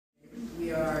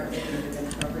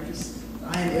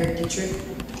Eric Dietrich.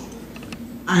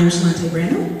 I'm Shalante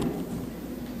Brando.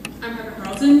 I'm Heather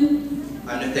Carlton.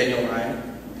 I'm Nathaniel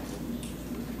Ryan.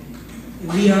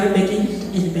 We are Vacant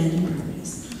and Abandoned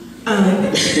Properties.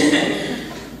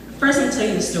 First, I'm going to tell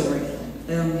you a story.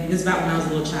 It was about when I was a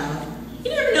little child.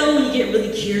 You never know when you get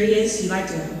really curious. You like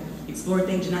to explore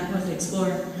things you're not supposed to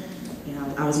explore.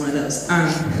 Yeah, I was one of those.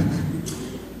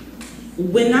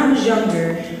 When I was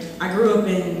younger, I grew up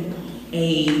in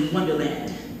a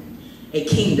wonderland, a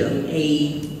kingdom,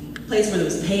 a place where there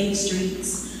was paved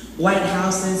streets, white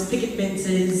houses, picket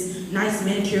fences, nice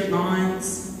manicured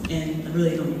lawns, and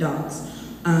really annoying dogs.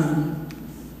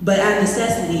 But out of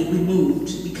necessity, we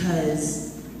moved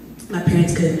because my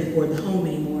parents couldn't afford the home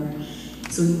anymore.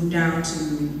 So we moved down to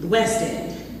the West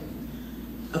End,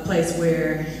 a place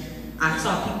where I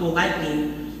saw people like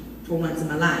me for once in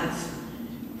my life.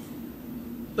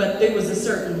 But there was a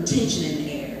certain tension in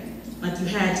the air. Like you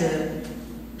had to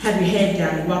have your head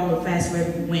down and walk real fast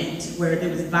wherever you went, where there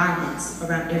was violence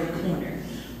around every corner,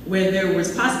 where there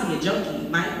was possibly a junkie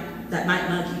that might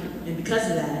mug you. And because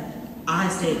of that, I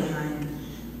stayed behind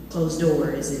closed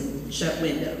doors and shut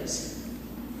windows.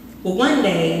 Well, one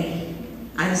day,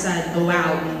 I decided to go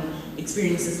out and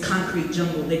experience this concrete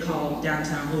jungle they call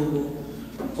downtown Louisville,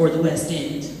 or the West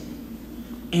End.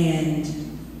 And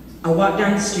I walked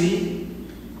down the street,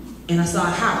 and I saw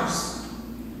a house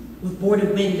with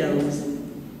boarded windows.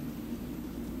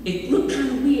 It looked kind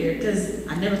of weird, because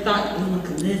I never thought anyone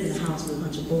could live in a house with a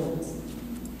bunch of boards.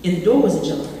 And the door was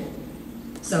ajar.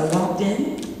 So I walked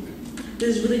in. It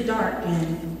was really dark,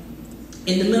 and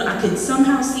in the middle, I could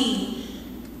somehow see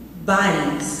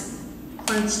bodies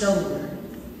crunched over,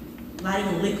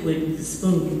 lighting a liquid with a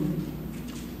spoon.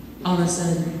 All of a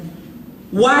sudden,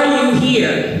 why are you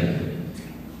here?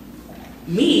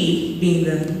 Me, being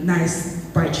the nice,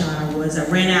 bright child I was, I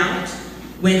ran out,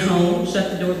 went home,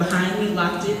 shut the door behind me,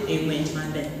 locked it, and went to my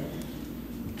bed.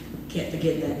 Can't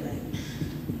forget that night.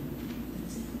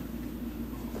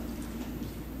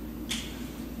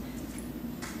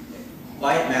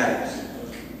 Why it matters.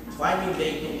 Finding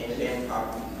vacant and abandoned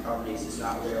properties is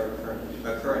not a rare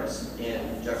occurrence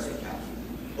in Jefferson County.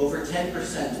 Over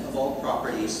 10% of all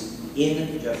properties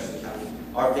in Jefferson County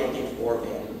are vacant or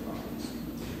abandoned properties.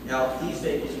 Now, these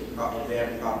vacant and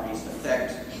abandoned properties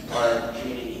affect our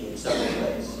community in several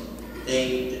ways.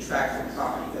 They detract from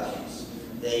property values.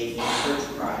 They encourage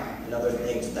crime and other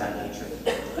things of that nature.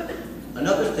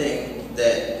 Another way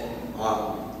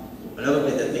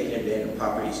that vacant and abandoned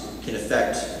properties can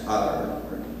affect our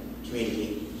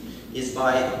community is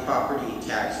by the property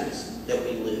taxes that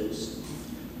we lose.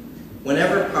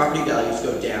 Whenever property values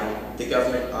go down, the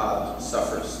government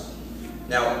suffers.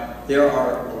 Now, there's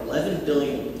 $11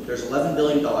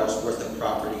 billion worth of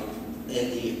property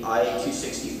in the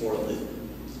I-264 loop.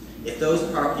 If those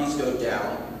properties go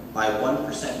down by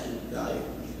 1% in value,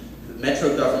 the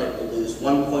Metro government will lose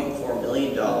 $1.4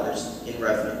 million in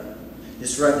revenue.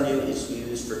 This revenue is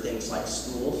used for things like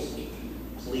schools,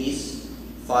 police,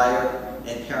 fire,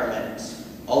 and paramedics.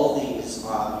 All of these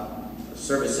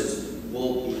services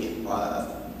will be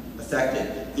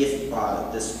affected if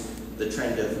the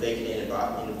trend of vacant and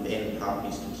abandoned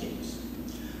properties continues.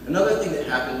 Another thing that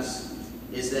happens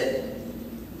is that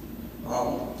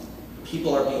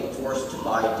people are being forced to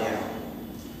buy down.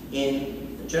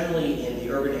 Generally in the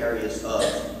urban areas of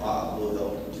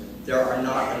Louisville, there are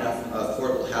not enough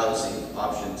affordable housing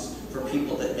options for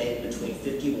people that make between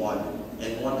 51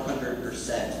 and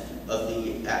 100% of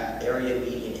the area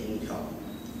median income.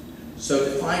 So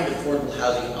to find affordable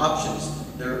housing options,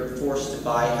 they're forced to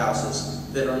buy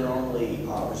houses that are normally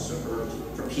reserved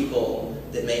for people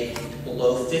that make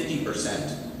below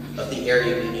 50% of the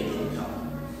area median income.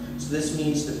 So this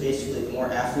means that basically the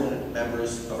more affluent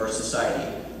members of our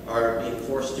society are being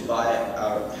forced to buy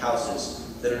houses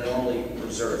that are normally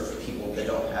reserved for people that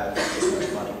don't have as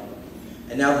much money.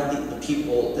 And now that the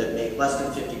people that make less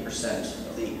than 50%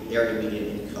 of the area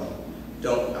median income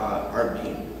don't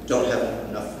have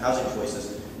enough housing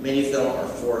choices, many of them are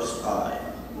forced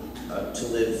to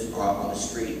live on the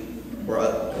street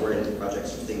or in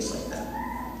projects or things like that.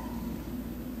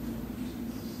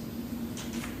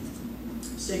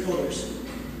 Stakeholders,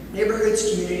 neighborhoods,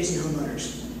 communities, and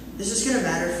homeowners. This is going to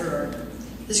matter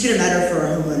for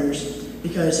our homeowners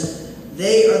because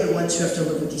they are the ones who have to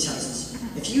live with these houses.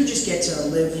 If you just get to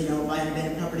live, buy an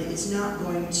abandoned property, it's not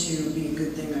going to be a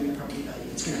good thing on your property value.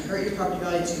 It's going to hurt your property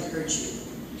value. It's going to hurt you.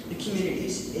 The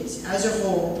communities. It's as a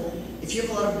whole. If you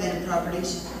have a lot of abandoned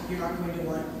properties, you're not going to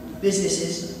want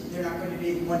businesses. They're not going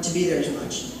to want to be there as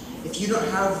much. If you don't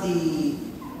have the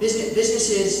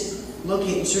businesses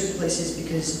locate in certain places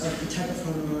because of the type of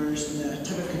homeowners and the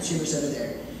type of consumers that are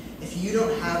there. If you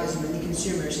don't have as many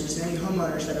consumers and as many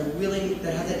homeowners that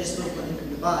have that disposable income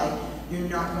to buy, you're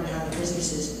not going to have the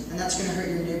businesses, and that's going to hurt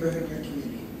your neighborhood and your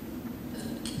community.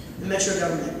 The metro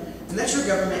government. The metro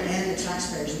government and the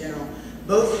taxpayers in general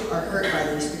both are hurt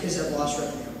by these because of lost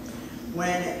revenue.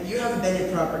 When you have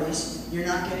abandoned properties, you're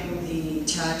not getting the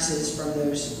taxes from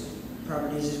those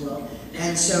properties as well.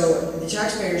 And so the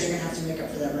taxpayers are going to have to make up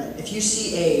for that rent. If you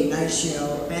see a nice,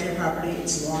 abandoned property,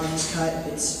 its lawn's cut,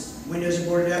 its windows are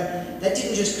boarded up, that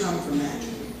didn't just come from magic.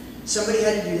 Somebody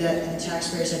had to do that, and the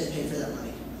taxpayers had to pay for that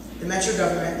money. The metro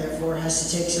government, therefore, has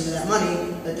to take some of that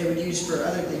money that they would use for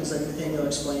other things, like Nathaniel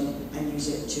explained, and use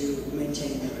it to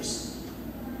maintain those.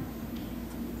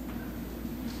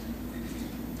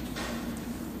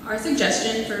 Our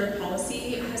suggestion for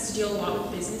policy has to deal a lot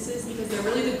with businesses because they're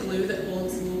really the glue that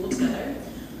holds Louisville together.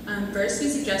 First, we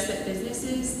suggest that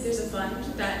businesses, there's a fund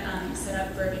that set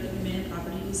up for vacant and abandoned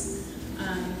properties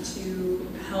to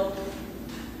help,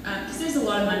 because there's a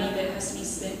lot of money that has to be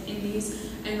spent in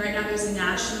these, and right now there's a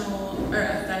national or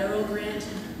a federal grant,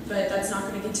 but that's not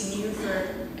going to continue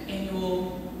for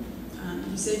annual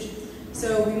usage.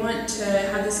 So we want to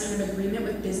have this kind of agreement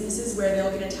with businesses where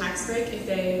they'll get a tax break if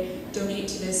they donate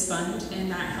to this fund, and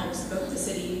that helps both the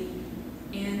city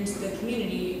and the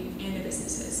community and the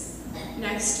businesses.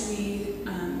 Next, we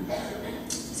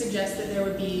suggest that there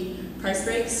would be price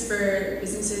breaks for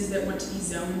businesses that want to be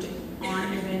zoned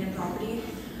on an abandoned property.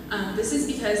 This is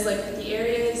because the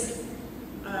areas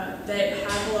that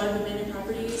have a lot of abandoned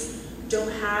properties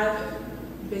don't have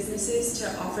businesses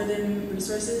to offer them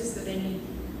resources that they need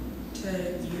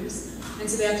to use, and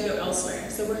so they have to go elsewhere.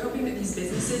 So we're hoping that these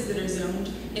businesses that are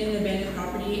zoned in an abandoned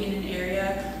property in an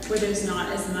area where there's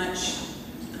not as much,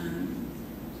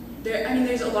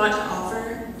 there's a lot to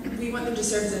offer. We want them to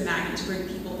serve as a magnet to bring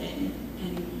people in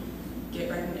and get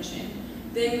recognition.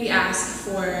 Then we ask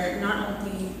for not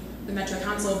only the Metro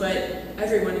Council, but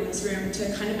everyone in this room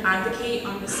to kind of advocate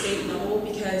on the state level,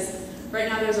 because right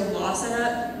now there's a law set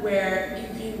up where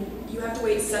you have to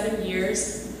wait 7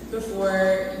 years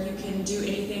before you can do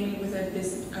anything with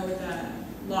a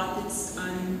lot that's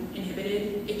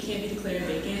uninhibited. It can't be declared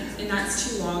vacant, and that's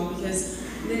too long because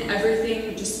then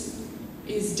everything just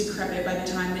is decrepit by the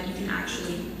time that you can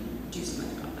actually do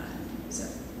something about it.